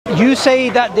you say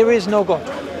that there is no God?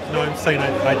 No, I'm saying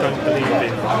I don't believe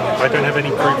in. I don't have any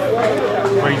proof,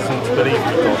 reason to believe in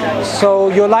God. So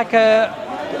you're like a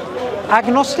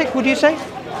agnostic, would you say?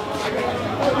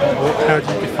 How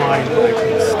do you define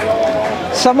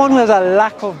agnostic? Someone who has a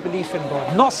lack of belief in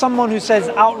God, not someone who says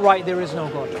outright there is no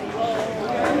God.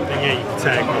 Then yeah, you could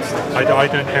say agnostic. I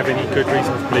don't have any good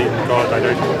reason to believe in God. I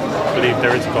don't believe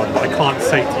there is a God. But I can't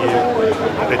say to you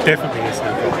there definitely is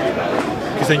no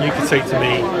God. Because then you could say to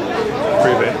me,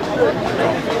 prove it.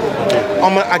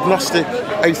 I'm an agnostic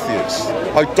atheist.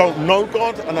 I don't know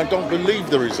God and I don't believe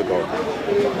there is a God.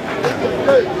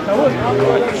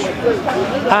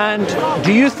 And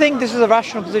do you think this is a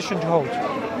rational position to hold?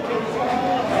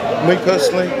 Me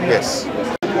personally, yes.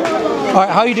 All right,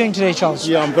 how are you doing today, Charles?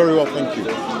 Yeah, I'm very well, thank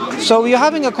you. So we were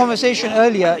having a conversation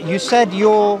earlier. You said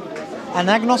you're an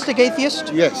agnostic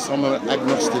atheist? Yes, I'm an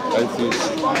agnostic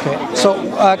atheist. Okay. So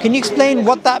can you explain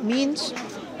what that means?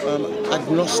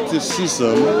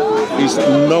 Agnosticism is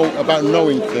about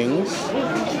knowing things,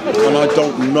 and I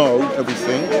don't know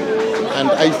everything. And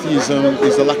atheism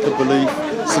is a lack of belief,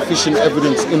 sufficient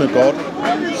evidence in a God.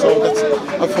 So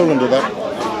I fall under that.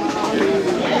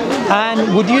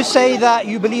 And would you say that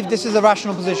you believe this is a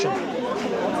rational position?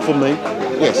 For me,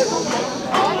 yes.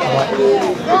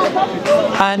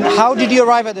 And how did you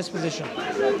arrive at this position?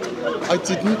 I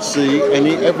didn't see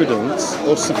any evidence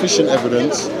or sufficient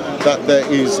evidence that there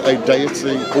is a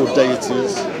deity or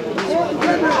deities.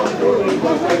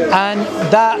 And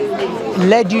that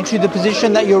led you to the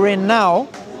position that you're in now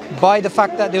by the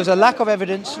fact that there was a lack of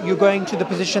evidence. You're going to the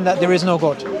position that there is no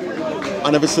God. I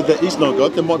never said there is no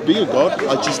God. There might be a God.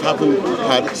 I just haven't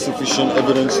had sufficient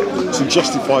evidence to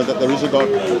justify that there is a God.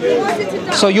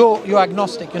 So you're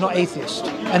agnostic, you're not atheist.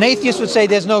 An atheist would say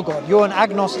there's no God. You're an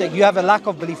agnostic, you have a lack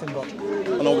of belief in God.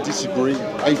 And I would disagree.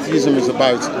 Atheism is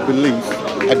about belief.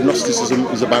 Agnosticism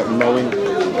is about knowing.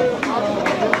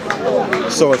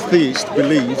 So a theist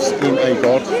believes in a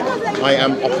God. I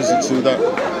am opposite to that.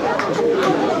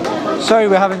 Sorry,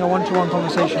 we're having a one-to-one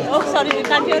conversation. Oh, sorry, we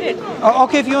can't hear it. Oh,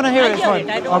 okay, if you want to hear it, it's fine.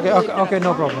 Okay,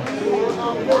 no problem.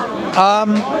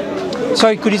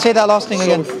 Sorry, could you say that last thing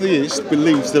again? So a theist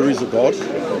believes there is a God.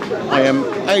 I am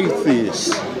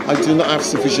atheist. I do not have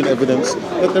sufficient evidence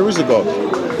that there is a God.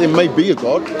 There may be a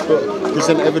God, but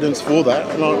present evidence for that,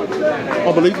 and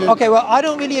I believe it. Okay, well, I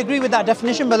don't really agree with that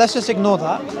definition, but let's just ignore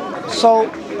that. So,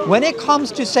 when it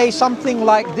comes to say something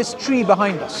like this tree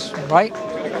behind us, right?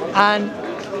 And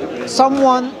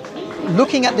someone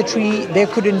looking at the tree, they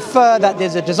could infer that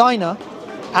there's a designer,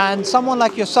 and someone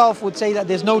like yourself would say that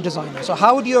there's no designer. So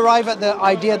how would you arrive at the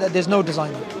idea that there's no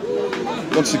designer?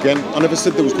 Once again, I never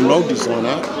said there was no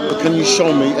designer, but can you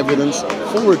show me evidence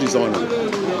for a designer?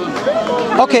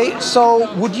 Okay,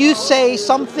 so would you say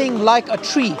something like a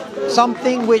tree,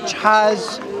 something which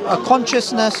has a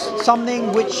consciousness,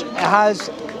 something which has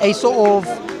a sort of,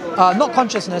 not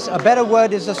consciousness, a better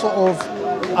word is a sort of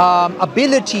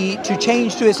ability to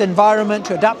change to its environment,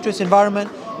 to adapt to its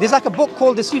environment. There's like a book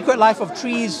called The Secret Life of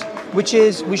Trees, which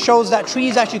shows that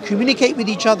trees actually communicate with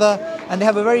each other, and they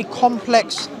have a very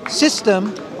complex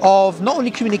system of not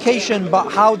only communication but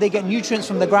how they get nutrients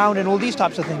from the ground and all these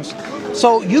types of things.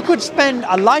 So you could spend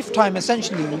a lifetime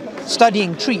essentially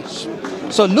studying trees.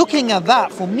 So looking at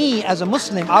that, for me as a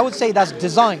Muslim, I would say that's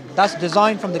design. That's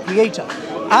design from the Creator.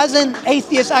 As an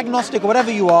atheist, agnostic, or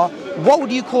whatever you are, what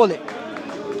would you call it?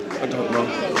 I don't know.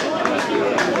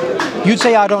 You'd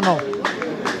say, I don't know.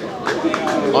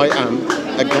 I am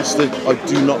agnostic. I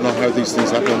do not know how these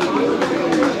things happen.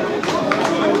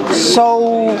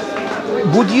 So,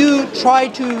 would you try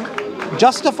to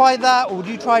justify that, or would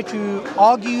you try to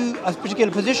argue a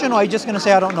particular position, or are you just going to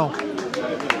say, I don't know?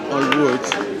 I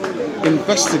would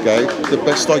investigate the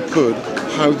best I could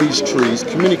how these trees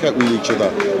communicate with each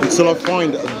other. Until I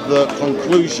find the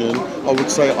conclusion, I would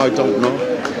say, I don't know.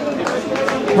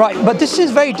 Right, but this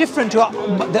is very different to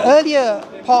the earlier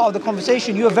part of the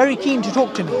conversation. You were very keen to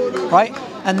talk to me, right?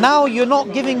 And now you're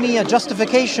not giving me a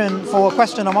justification for a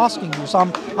question I'm asking you. So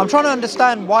I'm trying to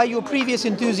understand why your previous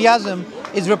enthusiasm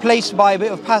is replaced by a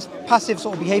bit of passive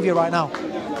sort of behavior right now.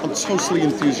 I'm totally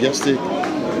enthusiastic.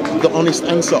 The honest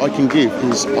answer I can give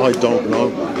is I don't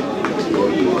know.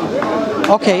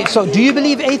 Okay, so do you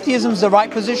believe atheism is the right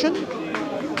position?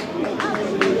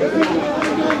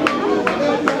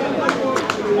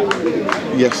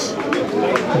 Yes.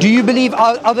 Do you believe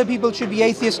other people should be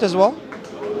atheist as well?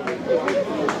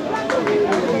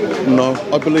 No,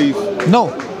 I believe.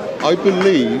 No. I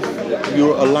believe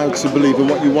you're allowed to believe in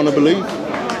what you want to believe.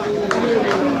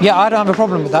 Yeah, I don't have a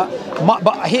problem with that.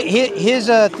 But here's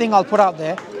a thing I'll put out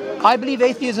there. I believe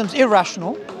atheism is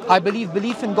irrational. I believe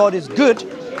belief in God is good.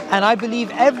 and I believe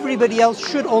everybody else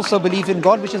should also believe in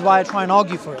God, which is why I try and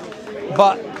argue for it.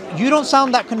 But you don't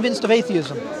sound that convinced of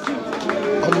atheism.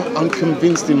 I'm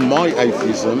convinced in my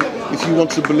atheism. If you want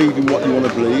to believe in what you want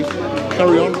to believe,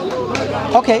 carry on.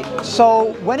 Okay,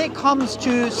 so when it comes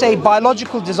to, say,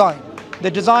 biological design,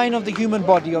 the design of the human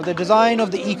body, or the design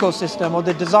of the ecosystem, or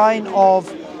the design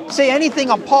of, say, anything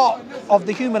a part of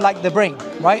the human, like the brain,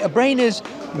 right? A brain is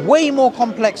way more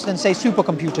complex than, say,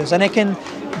 supercomputers, and it can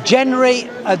generate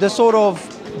the sort of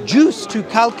juice to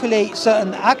calculate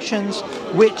certain actions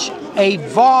which a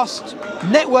vast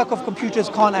network of computers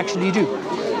can't actually do.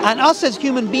 And us as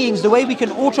human beings, the way we can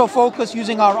autofocus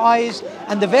using our eyes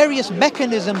and the various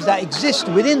mechanisms that exist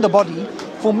within the body,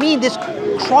 for me this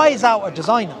cries out a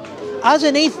designer. As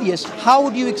an atheist, how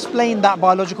would you explain that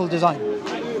biological design?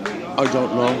 I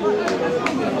don't know.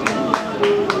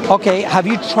 Okay, have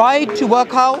you tried to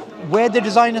work out where the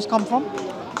design has come from?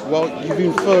 Well, you've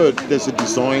inferred there's a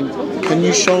design. Can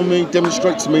you show me,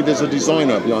 demonstrate to me there's a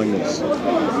designer behind this?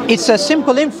 It's a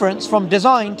simple inference from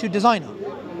design to designer.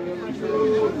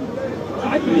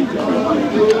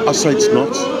 I say it's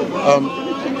not.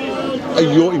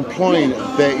 You're implying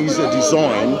there is a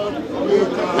design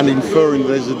and inferring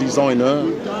there's a designer.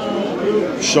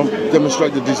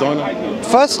 Demonstrate the designer.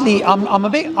 Firstly, I'm a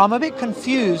bit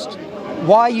confused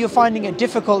why you're finding it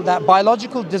difficult that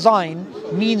biological design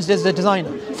means there's a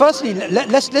designer. Firstly,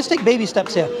 let's take baby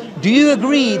steps here. Do you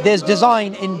agree there's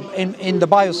design in the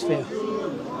biosphere?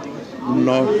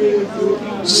 No.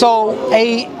 So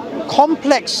a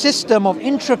complex system of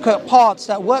intricate parts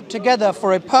that work together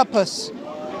for a purpose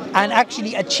and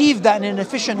actually achieve that in an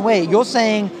efficient way, you're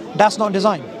saying that's not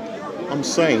design? I'm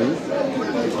saying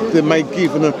they may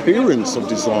give an appearance of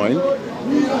design,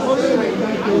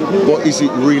 but is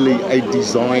it really a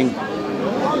design?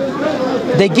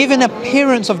 They give an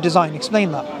appearance of design.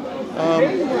 Explain that.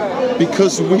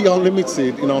 Because we are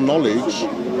limited in our knowledge,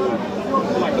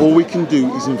 all we can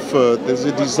do is infer there's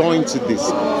a design to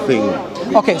this thing.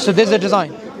 Okay, so there's a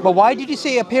design. But why did you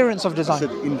say appearance of I design?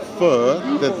 said infer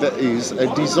that there is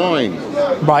a design.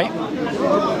 Right.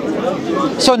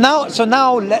 So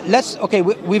now let's, okay,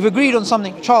 we've agreed on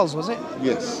something. Charles, was it?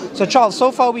 Yes. So Charles,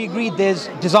 so far we agreed there's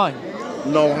design.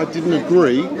 No, I didn't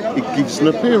agree. It gives an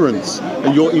appearance,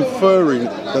 and you're inferring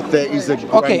that there is a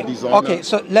grand designer. Okay,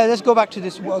 so let's go back to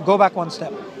this. Go back one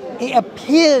step. It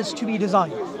appears to be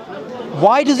designed.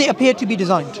 Why does it appear to be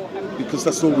designed? Because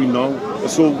that's all we know.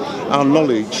 That's all our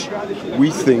knowledge. We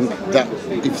think that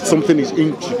if something is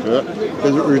intricate,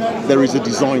 there is a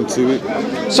design to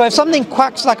it. So if something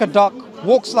quacks like a duck,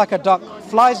 walks like a duck,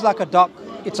 flies like a duck,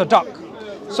 it's a duck.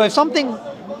 So if something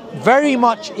very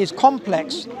much is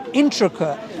complex,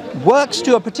 intricate, works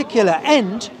to a particular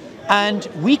end, and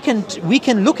we can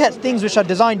look at things which are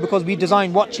designed because we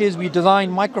design watches, we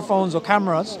design microphones or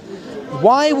cameras.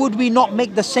 Why would we not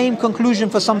make the same conclusion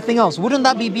for something else? Wouldn't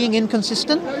that be being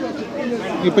inconsistent?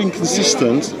 You're being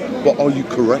consistent, but are you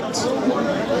correct?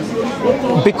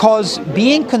 Because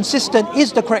being consistent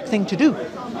is the correct thing to do.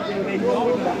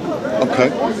 Okay.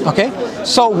 Okay?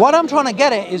 So what I'm trying to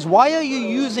get at is, why are you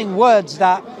using words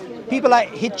that people like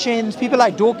Hitchens, people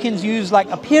like Dawkins use, like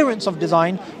appearance of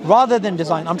design rather than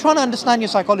design? I'm trying to understand your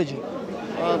psychology.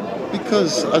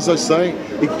 Because, as I say,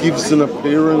 it gives an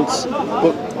appearance,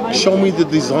 but show me the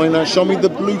designer, show me the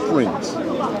blueprint.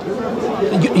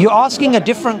 You're asking a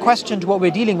different question to what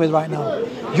we're dealing with right now.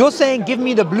 You're saying, give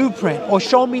me the blueprint or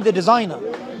show me the designer.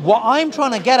 What I'm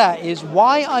trying to get at is,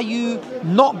 why are you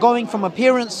not going from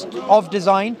appearance of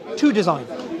design to design?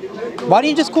 Why don't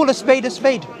you just call a spade a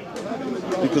spade?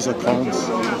 Because I can't.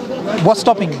 What's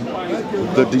stopping you?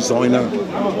 The designer.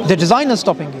 The designer's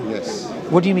stopping you? Yes.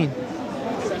 What do you mean?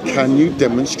 Can you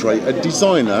demonstrate a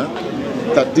designer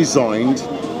that designed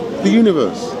the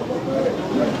universe?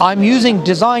 I'm using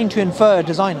design to infer a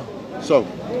designer. So,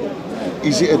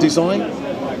 is it a design?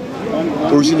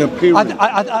 Or is it an appearance?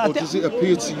 Or does it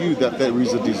appear to you that there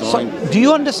is a design? So, do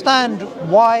you understand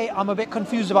why I'm a bit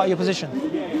confused about your position?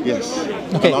 Yes.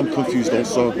 Okay. And I'm confused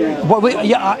also.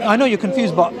 I know you're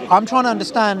confused, but I'm trying to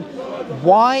understand,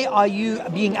 why are you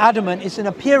being adamant it's an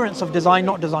appearance of design,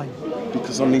 not design?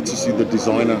 Because I need to see the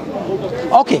designer.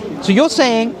 Okay, so you're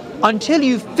saying until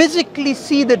you physically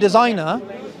see the designer,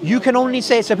 you can only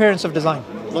say it's appearance of design.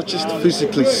 Not just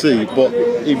physically see, but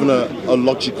even a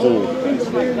logical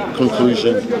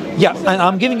conclusion. Yeah, and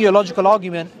I'm giving you a logical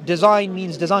argument. Design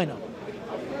means designer.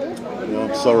 Well,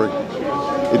 I'm sorry.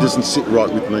 It doesn't sit right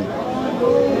with me.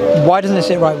 Why doesn't it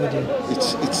sit right with you?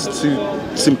 It's too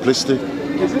simplistic.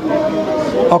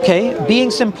 Okay, being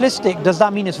simplistic, does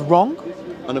that mean it's wrong?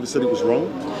 I never said it was wrong.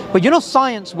 But you know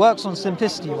science works on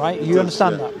simplicity, right? You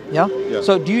understand that, yeah? Yeah.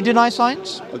 So do you deny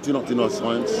science? I do not deny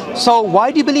science. So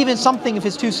why do you believe in something if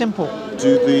it's too simple?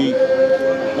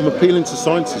 I'm appealing to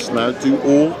scientists now. Do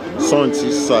all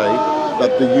scientists say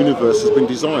that the universe has been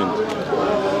designed?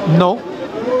 No.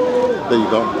 There you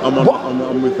go.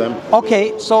 I'm with them.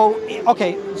 Okay, so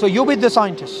you're with the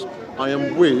scientists. I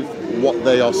am with what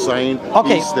they are saying.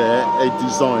 Okay. Is there a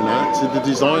designer to the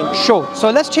design? Sure. So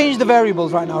let's change the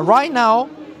variables right now. Right now,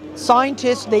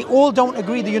 scientists, they all don't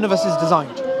agree the universe is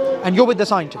designed. And you're with the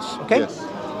scientists, okay? Yes.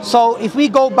 So if we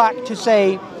go back to,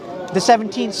 say, the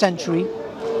 17th century,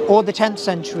 or the 10th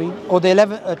century, or the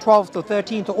 12th or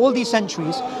 13th, or all these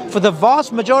centuries, for the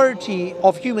vast majority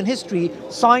of human history,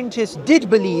 scientists did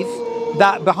believe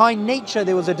that behind nature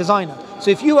there was a designer.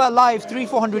 So if you were alive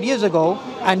 300-400 years ago,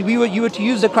 and you were to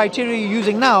use the criteria you're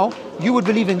using now, you would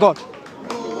believe in God.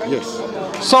 Yes.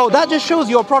 So that just shows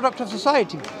you're a product of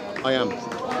society. I am.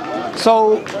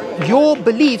 So your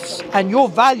beliefs and your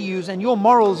values and your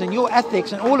morals and your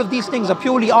ethics and all of these things are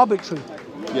purely arbitrary.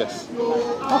 Yes.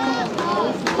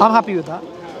 I'm happy with that.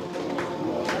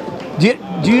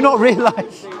 Do you not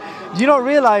realize? Do you not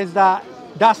realize that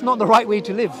that's not the right way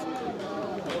to live?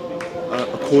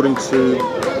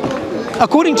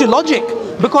 According to logic,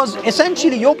 because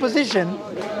essentially your position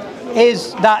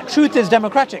is that truth is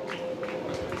democratic.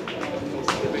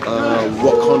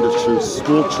 What kind of truth?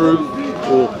 Small truth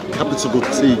or capital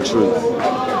T truth?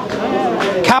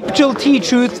 Capital T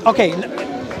truth. Okay.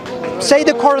 Say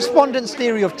the correspondence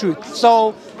theory of truth.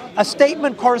 So a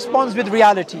statement corresponds with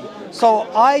reality. So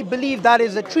I believe that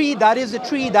is a tree, that is a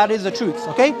tree, that is a truth.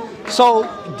 Okay? So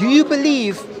do you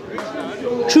believe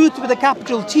truth with a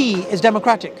capital T is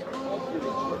democratic?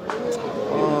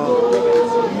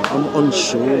 I'm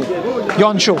unsure.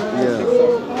 You're unsure? Yeah.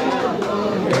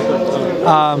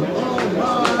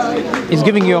 He's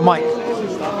giving you a mic.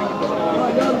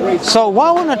 So what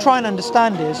I want to try and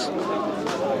understand is,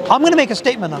 I'm going to make a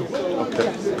statement now. Okay.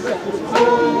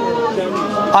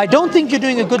 I don't think you're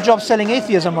doing a good job selling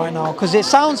atheism right now, because it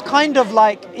sounds kind of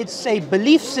like it's a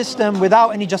belief system without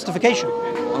any justification.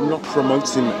 I'm not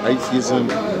promoting atheism.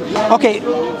 Okay,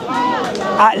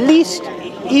 at least,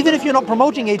 even if you're not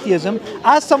promoting atheism,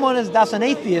 as someone that's an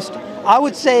atheist, I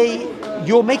would say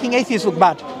you're making atheists look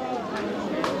bad.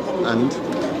 And?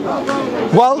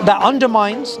 Well, that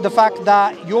undermines the fact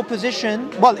that your position,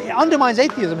 well, it undermines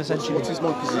atheism essentially. What is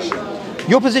my position?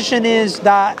 Your position is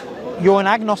that you're an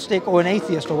agnostic or an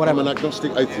atheist or whatever. I'm an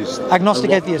agnostic atheist.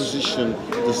 Agnostic and atheist. What position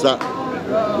does that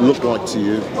look like to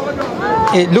you?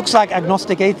 It looks like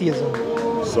agnostic atheism.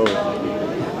 So,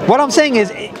 what I'm saying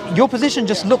is, your position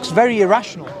just looks very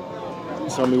irrational.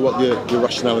 Tell me what the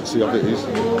rationality of it is.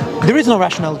 There is no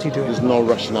rationality to it. There's no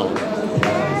rationality.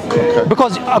 Okay.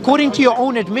 Because according to your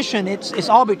own admission, it's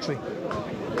arbitrary.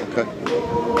 Okay.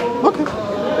 Okay.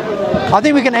 I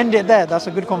think we can end it there. That's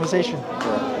a good conversation.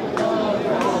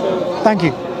 Thank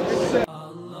you.